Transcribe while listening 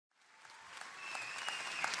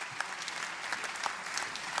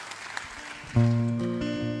You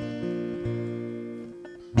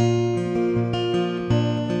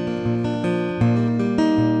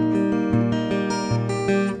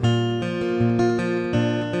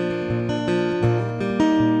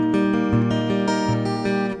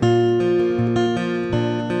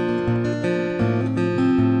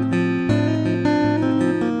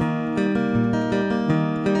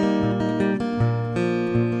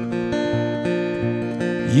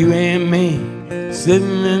and me,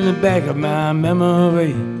 sitting in the back of my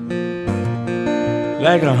memory,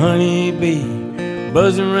 like a honeybee,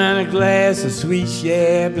 buzzing around a glass of sweet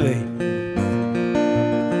Chablis.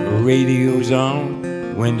 The radio's on,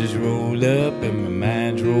 windows rolled up and my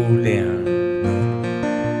mind's rolled down.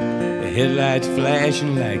 The headlights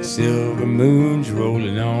flashing like silver moons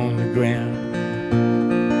rolling on the ground.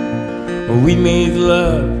 We made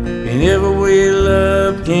love in every way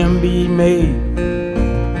love can be made.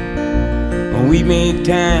 We made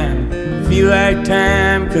time feel like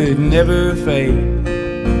time could never fade.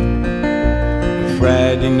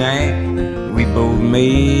 Friday night, we both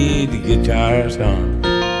made the guitars hum.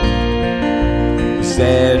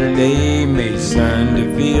 Saturday made Sunday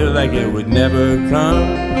feel like it would never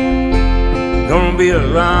come. Gonna be a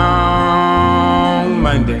long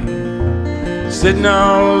Monday, sitting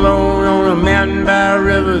all alone on a mountain by a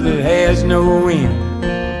river that has no end.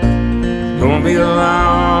 Gonna be a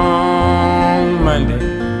long Monday,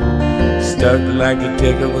 stuck like the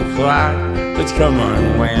tick of a clock that's come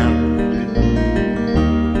unwound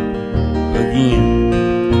again.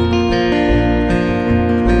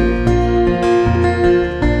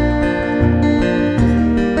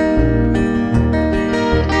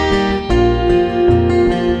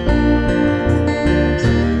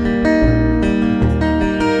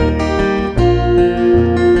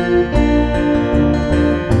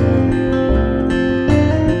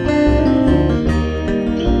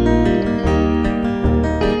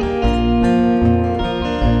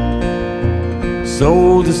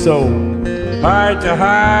 Soul to soul, heart to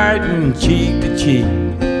heart, and cheek to cheek.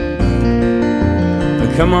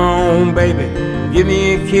 But come on, baby, give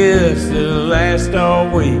me a kiss that'll last all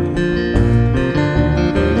week.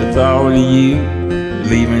 The thought of you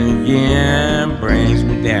leaving again brings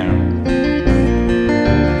me down.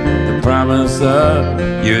 The promise of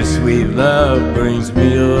your sweet love brings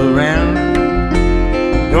me around.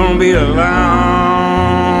 Gonna be a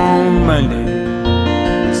long Monday,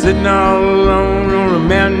 sitting all alone on a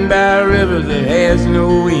mountain by a river that has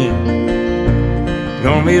no end.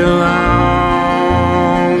 Gonna be a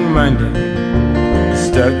long Monday,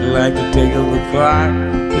 stuck like the tick of a clock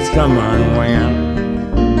that's come unwound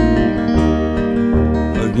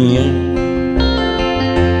again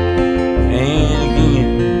and again.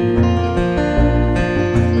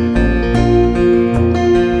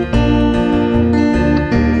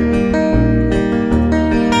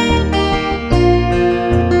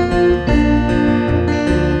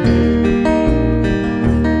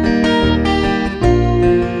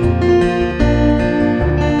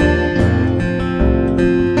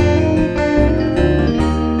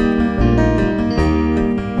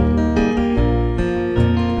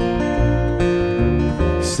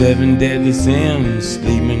 7 deadly sins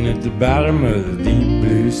sleeping at the bottom of the deep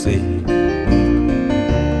blue sea.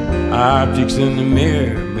 Objects in the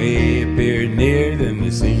mirror may appear nearer than they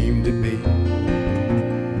seem to be.